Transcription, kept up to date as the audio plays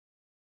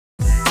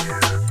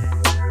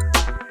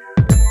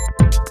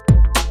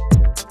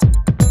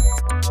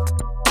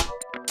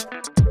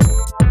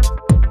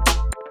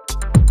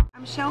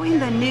Showing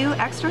the new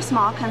extra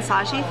small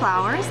Kanzashi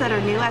flowers that are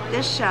new at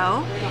this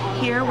show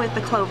here with the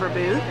Clover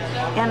booth.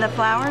 And the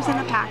flowers in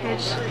the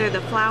package, they're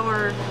the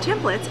flower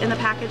templates in the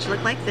package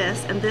look like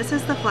this, and this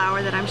is the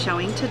flower that I'm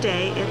showing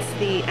today. It's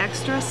the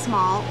extra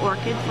small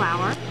orchid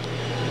flower.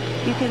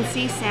 You can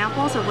see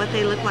samples of what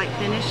they look like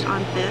finished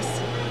on this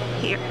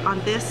here,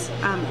 on this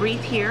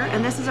wreath here,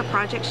 and this is a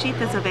project sheet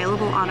that's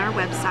available on our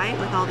website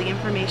with all the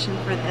information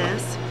for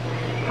this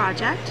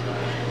project.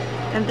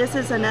 And this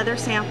is another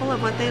sample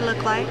of what they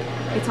look like.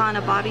 It's on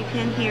a bobby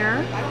pin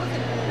here.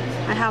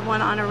 I have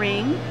one on a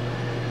ring.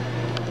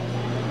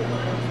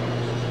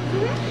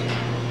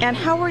 And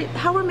how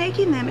we're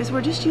making them is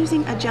we're just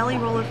using a jelly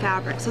roll of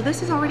fabric. So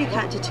this is already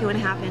cut to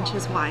 2.5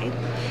 inches wide.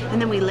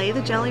 And then we lay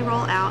the jelly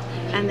roll out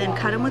and then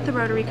cut them with the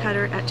rotary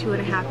cutter at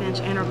 2.5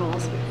 inch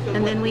intervals.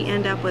 And then we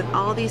end up with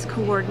all these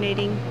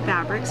coordinating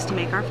fabrics to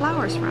make our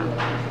flowers from.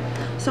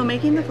 So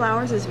making the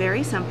flowers is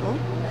very simple.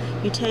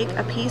 You take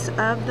a piece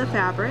of the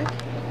fabric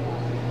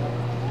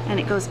and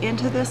it goes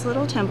into this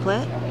little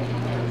template.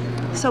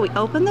 So we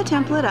open the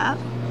template up,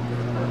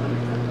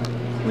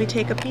 we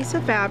take a piece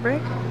of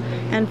fabric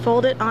and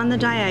fold it on the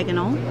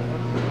diagonal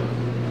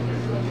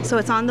so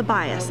it's on the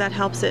bias. That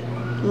helps it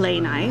lay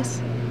nice.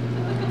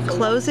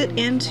 Close it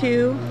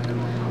into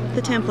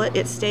the template.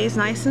 It stays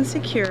nice and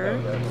secure.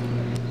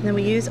 And then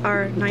we use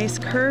our nice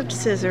curved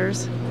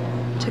scissors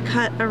to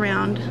cut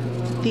around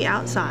the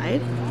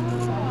outside.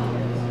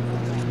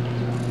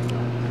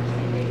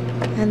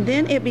 And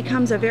then it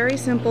becomes a very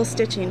simple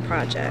stitching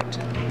project.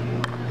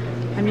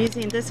 I'm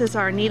using, this is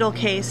our needle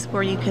case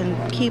where you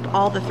can keep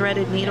all the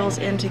threaded needles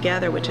in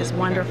together, which is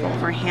wonderful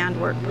for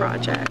handwork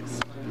projects.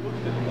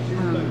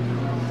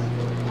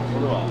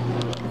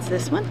 It's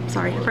this one.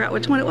 Sorry, I forgot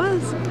which one it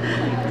was.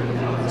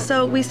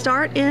 So we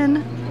start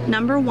in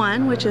number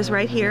 1, which is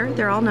right here.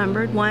 They're all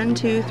numbered. 1,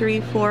 2,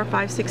 3, 4,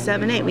 5, 6,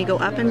 7, 8. We go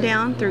up and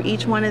down through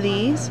each one of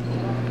these,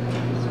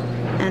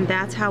 and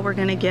that's how we're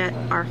going to get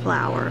our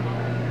flower.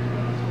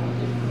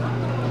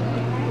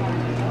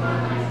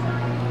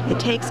 It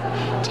takes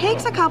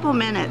a couple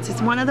minutes.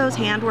 It's one of those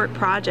handwork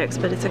projects,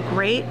 but it's a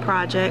great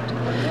project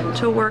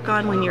to work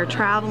on when you're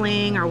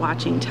traveling or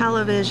watching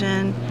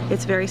television.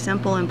 It's very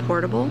simple and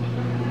portable.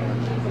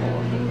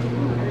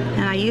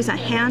 And I use a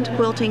hand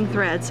quilting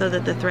thread so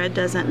that the thread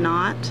doesn't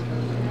knot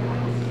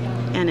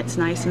and it's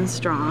nice and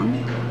strong.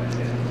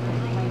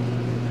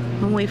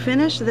 When we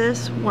finish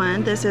this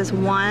one, this is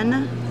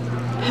 1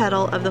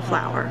 petal of the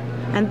flower.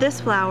 And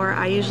this flower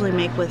I usually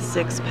make with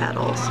 6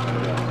 petals.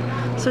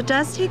 So it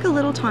does take a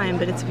little time,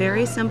 but it's a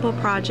very simple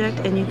project,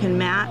 and you can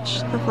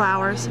match the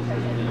flowers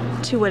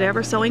to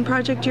whatever sewing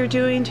project you're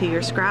doing, to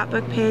your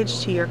scrapbook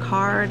page, to your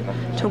card,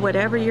 to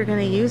whatever you're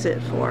going to use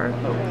it for.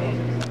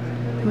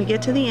 And we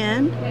get to the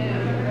end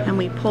and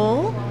we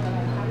pull.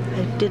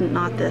 I didn't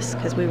knot this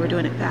because we were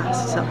doing it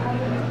fast, so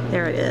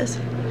there it is.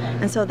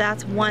 And so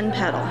that's 1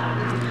 petal.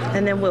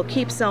 And then we'll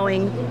keep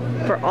sewing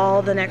for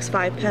all the next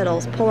 5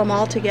 petals, pull them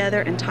all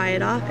together and tie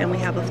it off, and we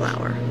have a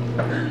flower.